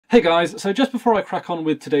Hey guys, so just before I crack on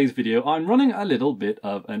with today's video, I'm running a little bit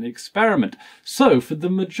of an experiment. So for the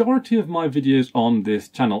majority of my videos on this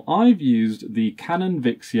channel, I've used the Canon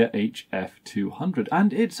Vixia HF200,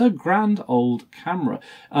 and it's a grand old camera.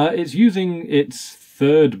 It's using its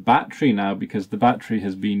third battery now because the battery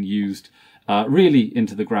has been used really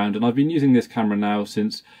into the ground, and I've been using this camera now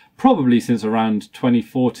probably since around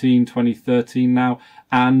 2014, 2013 now,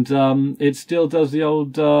 and it still does the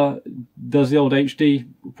old HD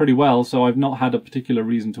pretty well, so I've not had a particular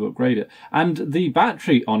reason to upgrade it. And the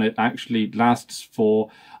battery on it actually lasts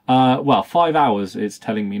for well, 5 hours. It's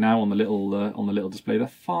telling me now on the little display there,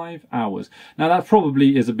 5 hours. Now that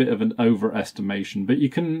probably is a bit of an overestimation, but you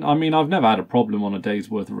can, I mean, I've never had a problem on a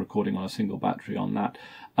day's worth of recording on a single battery on that,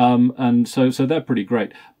 and so they're pretty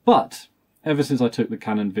great. But ever since I took the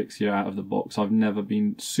Canon Vixia out of the box, I've never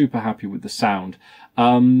been super happy with the sound.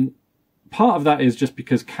 Part of that is just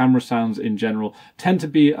because camera sounds in general tend to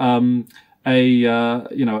be a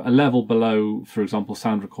level below, for example,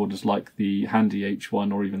 sound recorders like the Handy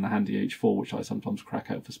H1 or even the Handy H4, which I sometimes crack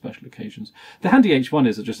out for special occasions. The Handy H1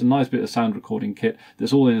 is just a nice bit of sound recording kit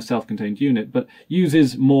that's all in a self-contained unit, but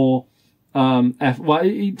uses more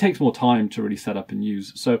it takes more time to really set up and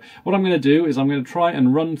use. So what I'm going to do is I'm going to try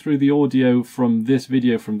and run through the audio from this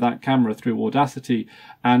video from that camera through Audacity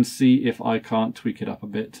and see if I can't tweak it up a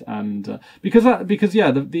bit. And because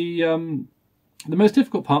the most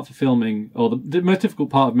difficult part for filming, or the most difficult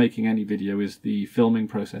part of making any video, is the filming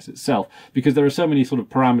process itself, because there are so many sort of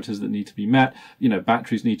parameters that need to be met. You know,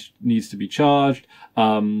 batteries needs to be charged.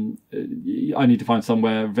 I need to find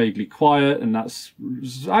somewhere vaguely quiet, and that's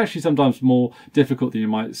actually sometimes more difficult than you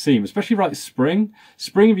might seem, especially right spring.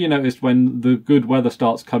 Spring, have you noticed, when the good weather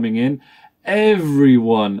starts coming in,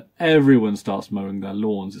 everyone starts mowing their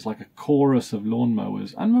lawns. It's like a chorus of lawn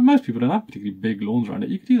mowers, and most people don't have particularly big lawns around it.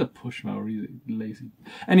 You could either push mow or either lazy.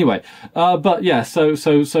 Anyway, but yeah, so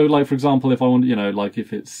like, for example, if I want, like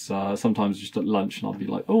if it's sometimes just at lunch and I'll be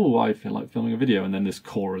like, oh, I feel like filming a video, and then this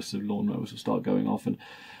chorus of lawn mowers will start going off, and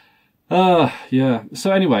yeah.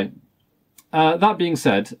 So anyway, that being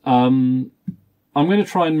said, I'm going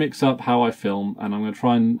to try and mix up how I film, and I'm going to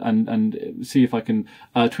try and see if I can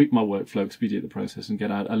tweak my workflow, expedite the process, and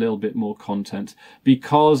get out a little bit more content,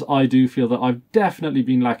 because I do feel that I've definitely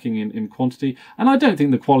been lacking in quantity, and I don't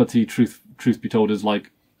think the quality, truth be told, is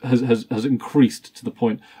like has increased to the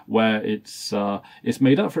point where it's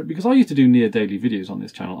made up for it, because I used to do near daily videos on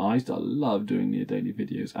this channel. I used to love doing near daily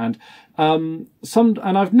videos, and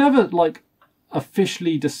I've never like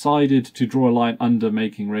officially decided to draw a line under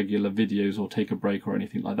making regular videos or take a break or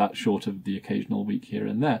anything like that, short of the occasional week here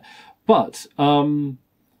and there. But I've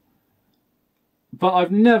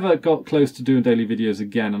never got close to doing daily videos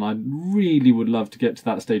again, and I really would love to get to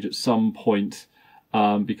that stage at some point,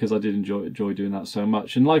 because I did enjoy doing that so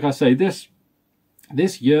much. And like I say, this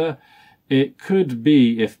year, it could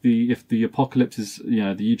be, if the apocalypses, the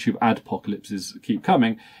YouTube adpocalypses keep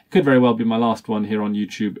coming, it could very well be my last one here on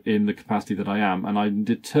YouTube in the capacity that I am, and I'm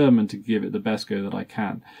determined to give it the best go that I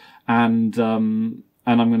can. And I'm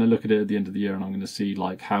going to look at it at the end of the year, and I'm going to see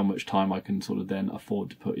like how much time I can sort of then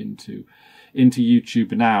afford to put into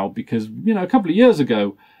YouTube now, because a couple of years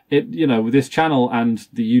ago, with this channel and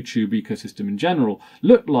the YouTube ecosystem in general,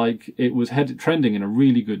 looked like it was trending in a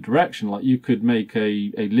really good direction. Like, you could make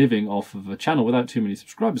a living off of a channel without too many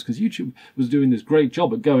subscribers, because YouTube was doing this great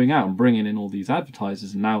job at going out and bringing in all these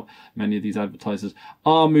advertisers. And now many of these advertisers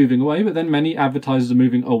are moving away, but then many advertisers are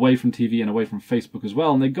moving away from TV and away from Facebook as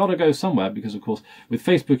well. And they got to go somewhere, because of course with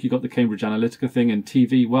Facebook you got the Cambridge Analytica thing, and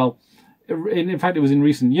TV, well, in fact, it was in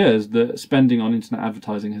recent years that spending on internet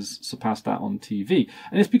advertising has surpassed that on TV.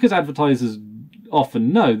 And it's because advertisers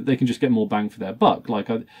often know that they can just get more bang for their buck. Like,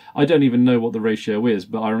 I don't even know what the ratio is,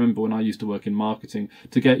 but I remember when I used to work in marketing,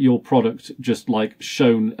 to get your product just like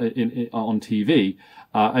shown on TV,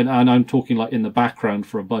 and I'm talking like in the background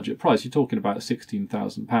for a budget price, you're talking about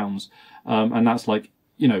 £16,000, and that's like,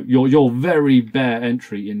 your very bare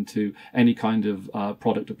entry into any kind of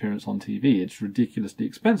product appearance on TV. It's ridiculously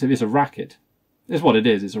expensive. It's a racket. It's what it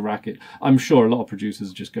is. It's a racket. I'm sure a lot of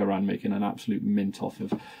producers just go around making an absolute mint off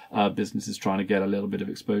of businesses trying to get a little bit of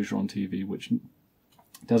exposure on TV, which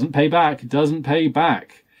doesn't pay back. It doesn't pay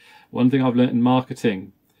back. One thing I've learned in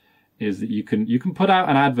marketing is that you can put out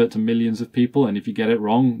an advert to millions of people, and if you get it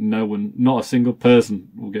wrong, not a single person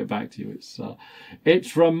will get back to you.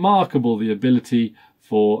 It's remarkable, the ability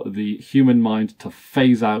for the human mind to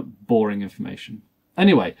phase out boring information.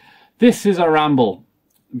 Anyway, this is a ramble,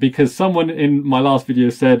 because someone in my last video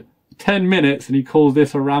said 10 minutes and he calls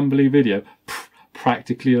this a rambly video.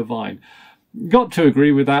 Practically a vine. Got to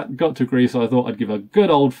agree with that, so I thought I'd give a good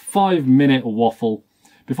old 5-minute waffle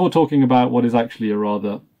before talking about what is actually a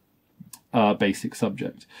rather basic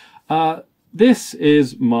subject. This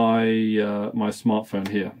is my my smartphone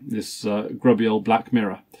here, this grubby old Black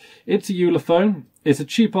Mirror. It's a Ulefone. It's a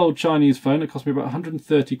cheap old Chinese phone. It cost me about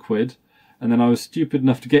 130 quid. And then I was stupid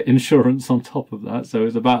enough to get insurance on top of that, so it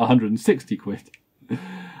was about 160 quid.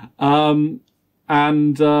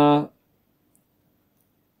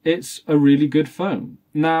 It's a really good phone.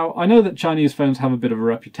 Now, I know that Chinese phones have a bit of a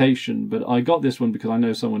reputation, but I got this one because I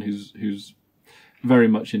know someone who's very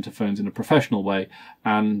much into phones in a professional way,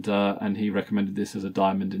 and he recommended this as a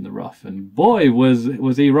diamond in the rough. And boy,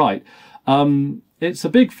 was he right. It's a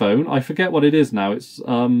big phone. I forget what it is now. It's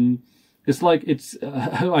like,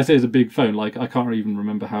 I say it's a big phone, like I can't even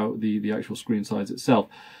remember how the actual screen size itself.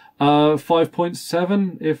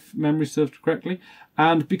 5.7, if memory serves correctly.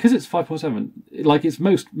 And because it's 5.7, like it's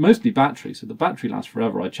mostly battery, so the battery lasts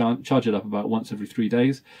forever. I charge it up about once every 3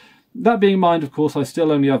 days. That being in mind, of course, I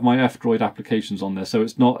still only have my F-Droid applications on there, so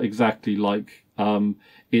it's not exactly like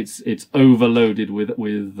it's overloaded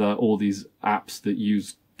with all these apps that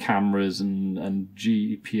use cameras and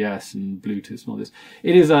GPS and Bluetooth and all this.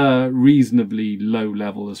 It is a reasonably low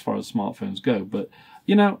level as far as smartphones go, but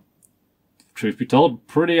you know, truth be told,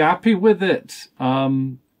 pretty happy with it.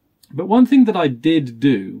 But one thing that I did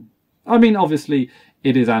do, I mean, obviously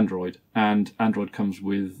it is Android, and Android comes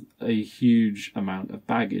with a huge amount of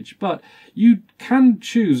baggage, but you can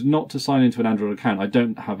choose not to sign into an Android account. I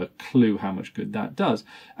don't have a clue how much good that does.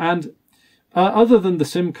 And other than the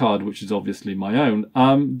SIM card, which is obviously my own,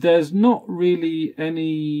 there's not really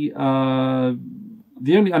any.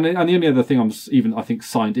 The only other thing I'm even, I think,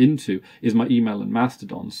 signed into is my email and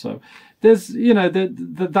Mastodon. So there's, you know,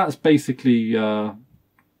 that's basically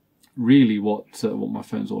really what my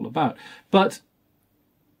phone's all about. But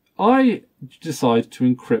I decided to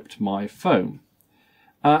encrypt my phone.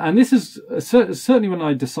 And this is certainly when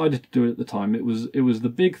I decided to do it at the time, it was the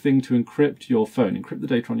big thing to encrypt your phone, encrypt the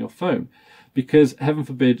data on your phone. Because, heaven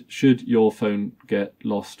forbid, should your phone get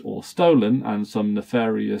lost or stolen and some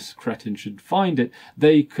nefarious cretin should find it,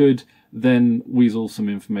 they could then weasel some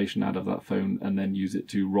information out of that phone and then use it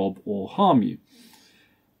to rob or harm you.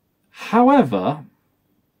 However,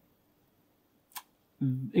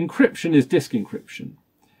 encryption is disk encryption.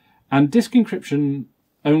 And disk encryption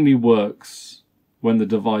only works when the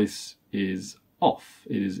device is off,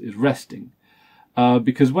 it is resting.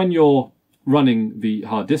 Because when you're running the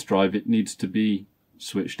hard disk drive, it needs to be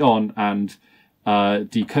switched on and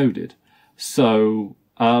decoded. So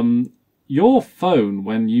your phone,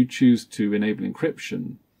 when you choose to enable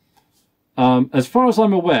encryption, as far as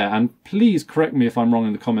I'm aware, and please correct me if I'm wrong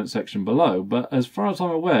in the comment section below, but as far as I'm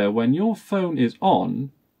aware, when your phone is on,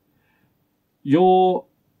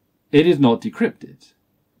 it is not decrypted.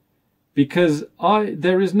 Because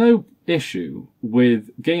there is no issue with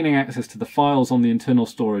gaining access to the files on the internal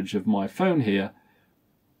storage of my phone here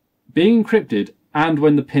being encrypted and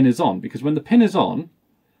when the pin is on. Because when the pin is on,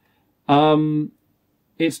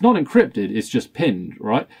 it's not encrypted, it's just pinned,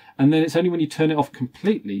 right? And then it's only when you turn it off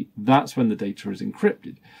completely, that's when the data is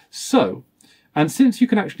encrypted. So, and since you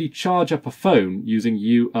can actually charge up a phone using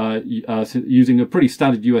using a pretty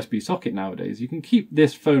standard USB socket nowadays, you can keep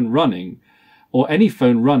this phone running, or any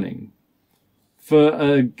phone running, for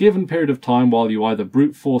a given period of time while you either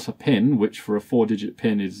brute force a pin, which for a 4-digit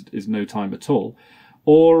pin is no time at all,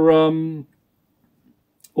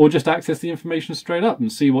 or just access the information straight up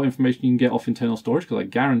and see what information you can get off internal storage, because I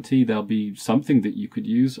guarantee there'll be something that you could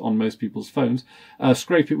use on most people's phones.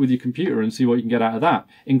 Scrape it with your computer and see what you can get out of that.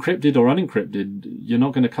 Encrypted or unencrypted, you're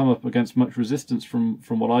not going to come up against much resistance from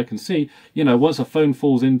what I can see. You know, once a phone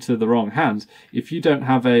falls into the wrong hands, if you don't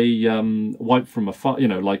have a wipe from a file, you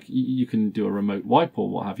know, like you can do a remote wipe or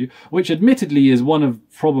what have you, which admittedly is one of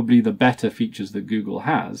probably the better features that Google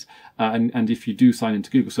has. And if you do sign into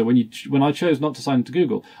Google, so when I chose not to sign into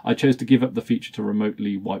Google, I chose to give up the feature to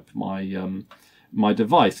remotely wipe my my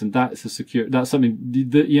device, and that's something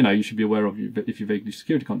that, you know, you should be aware of if you're vaguely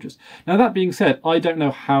security conscious. Now, that being said, I don't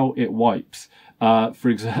know how it wipes. For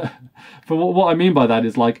example, what I mean by that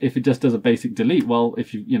is, like, if it just does a basic delete, well,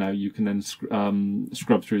 if you can then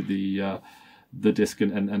scrub through the disk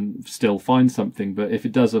and still find something. But if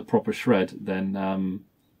it does a proper shred, then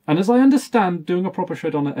and as I understand, doing a proper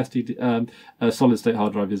shred on a solid state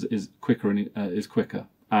hard drive is quicker.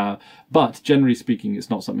 But generally speaking, it's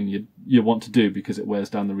not something you want to do because it wears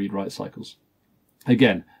down the read-write cycles.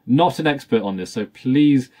 Again, not an expert on this, so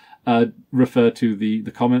please refer to the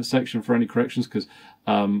comments section for any corrections, because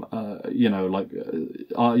correct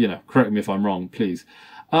me if I'm wrong, please.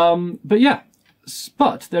 But yeah,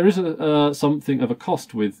 but there is something of a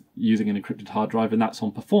cost with using an encrypted hard drive, and that's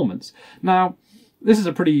on performance. Now, This is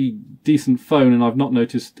a pretty decent phone, and I've not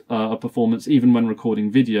noticed a performance even when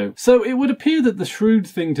recording video. So it would appear that the shrewd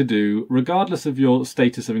thing to do, regardless of your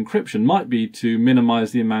status of encryption, might be to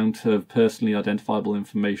minimize the amount of personally identifiable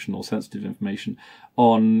information or sensitive information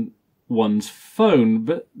on one's phone.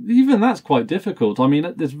 But even that's quite difficult. I mean,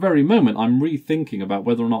 at this very moment, I'm rethinking about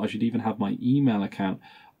whether or not I should even have my email account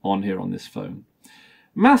on here on this phone.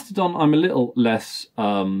 Mastodon, I'm a little less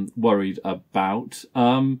worried about.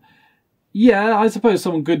 Yeah, I suppose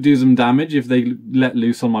someone could do some damage if they let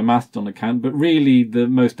loose on my Mastodon account, but really the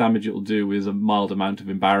most damage it will do is a mild amount of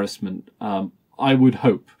embarrassment, I would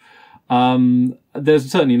hope. There's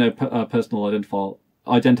certainly no personal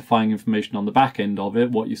identifying information on the back end of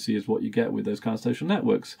it. What you see is what you get with those kind of social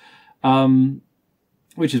networks,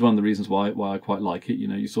 which is one of the reasons why I quite like it. You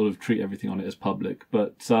know, you sort of treat everything on it as public,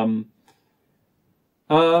 but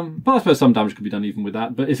I suppose some damage could be done even with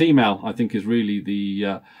that. But it's email, I think, is really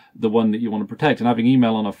the one that you want to protect. And having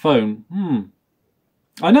email on a phone,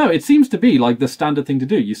 I know, it seems to be like the standard thing to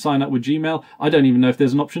do. You sign up with Gmail. I don't even know if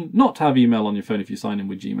there's an option not to have email on your phone if you sign in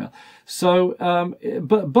with Gmail. So,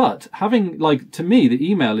 but having, like, to me,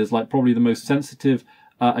 the email is like probably the most sensitive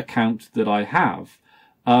account that I have.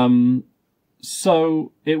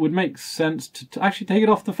 So it would make sense to actually take it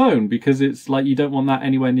off the phone, because it's like you don't want that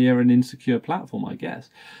anywhere near an insecure platform, I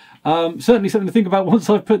guess. Certainly something to think about once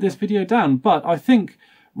I've put this video down. But I think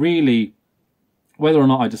really, whether or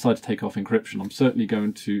not I decide to take off encryption, I'm certainly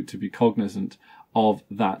going to be cognizant of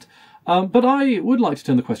that. But I would like to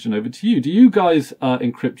turn the question over to you. Do you guys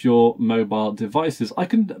encrypt your mobile devices? I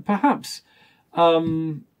can perhaps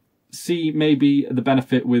see maybe the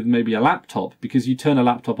benefit with maybe a laptop, because you turn a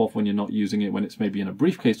laptop off when you're not using it, when it's maybe in a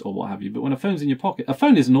briefcase or what have you. But when a phone's in your pocket, a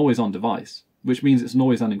phone is an always on device, which means it's an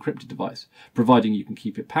always unencrypted device, providing you can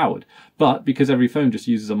keep it powered. But because every phone just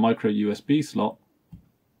uses a micro USB slot,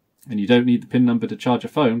 and you don't need the PIN number to charge a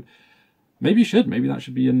phone, maybe you should. Maybe that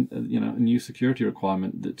should be a new security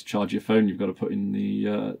requirement, that to charge your phone you've got to put in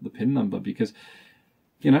the PIN number, because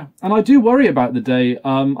and I do worry about the day.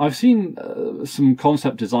 I've seen some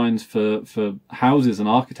concept designs for houses and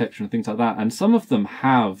architecture and things like that, and some of them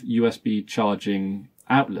have USB charging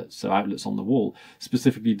outlets, so outlets on the wall,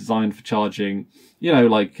 specifically designed for charging,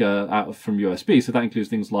 out from USB. So that includes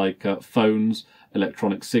things like phones,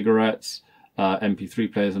 electronic cigarettes,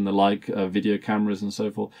 MP3 players and the like, video cameras and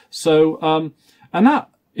so forth. So, and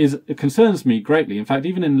that it concerns me greatly. In fact,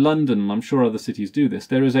 even in London, and I'm sure other cities do this,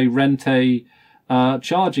 there is a rent-a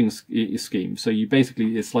charging scheme. So you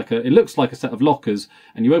basically, it looks like a set of lockers,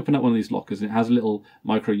 and you open up one of these lockers and it has a little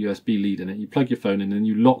micro USB lead in it. You plug your phone in and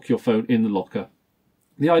you lock your phone in the locker.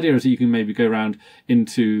 The idea is that you can maybe go around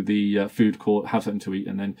into the food court, have something to eat,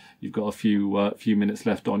 and then you've got a few minutes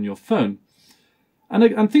left on your phone.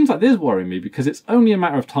 And things like this worry me, because it's only a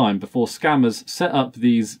matter of time before scammers set up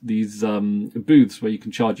these booths where you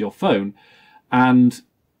can charge your phone, and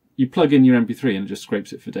you plug in your MP3 and it just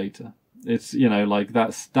scrapes it for data. It's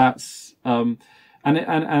that's and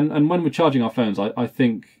when we're charging our phones, I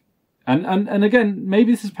think, and again,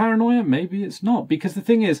 maybe this is paranoia, maybe it's not, because the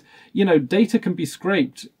thing is, data can be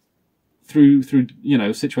scraped through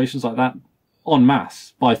situations like that en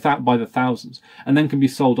masse by the thousands, and then can be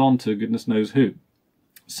sold on to goodness knows who.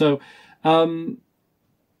 So, back,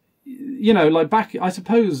 I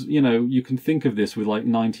suppose, you can think of this with like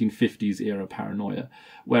 1950s era paranoia,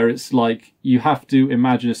 where it's like you have to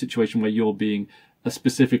imagine a situation where you're being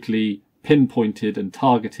specifically pinpointed and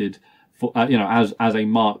targeted for, as a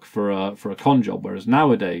mark for a con job. Whereas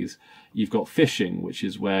nowadays you've got phishing, which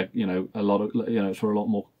is where, it's a lot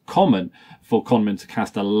more common for conmen to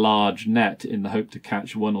cast a large net in the hope to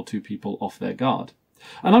catch one or two people off their guard.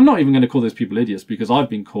 And I'm not even going to call those people idiots, because I've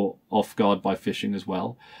been caught off guard by phishing as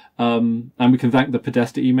well. And we can thank the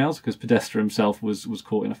Podesta emails, because Podesta himself was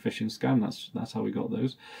caught in a phishing scam. That's how we got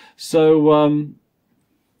those. So a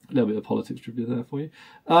little bit of politics trivia there for you.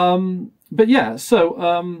 But yeah,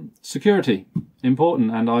 so security, important,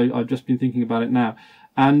 and I've just been thinking about it now.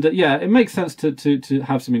 And yeah, it makes sense to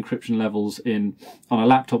have some encryption levels on a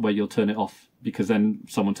laptop where you'll turn it off, because then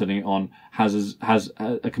someone turning it on has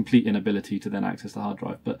a complete inability to then access the hard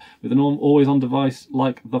drive. But with an always-on device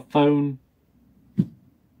like the phone,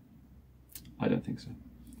 I don't think so.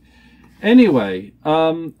 Anyway,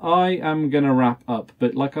 I am going to wrap up.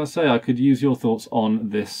 But like I say, I could use your thoughts on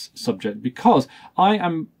this subject, because I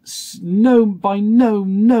am by no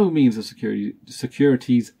means a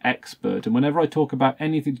securities expert. And whenever I talk about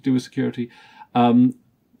anything to do with security,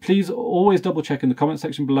 please always double check in the comment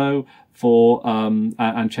section below for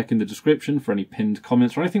and check in the description for any pinned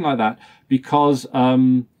comments or anything like that, because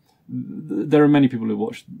there are many people who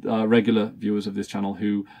watch, regular viewers of this channel,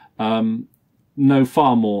 who know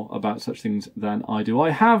far more about such things than I do.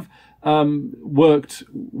 I have worked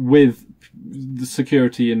with the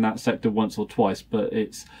security in that sector once or twice, but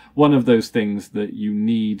it's one of those things that you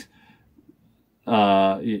need,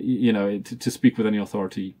 to speak with any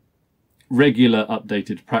authority, regular,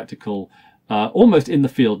 updated, practical, almost in the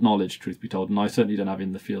field knowledge, truth be told, and I certainly don't have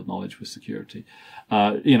in the field knowledge with security.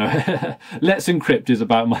 Let's encrypt is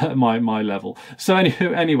about my level. So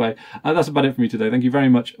anyway, that's about it for me today. Thank you very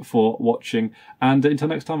much for watching, and until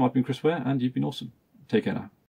next time, I've been Chris Ware, and you've been awesome. Take care now.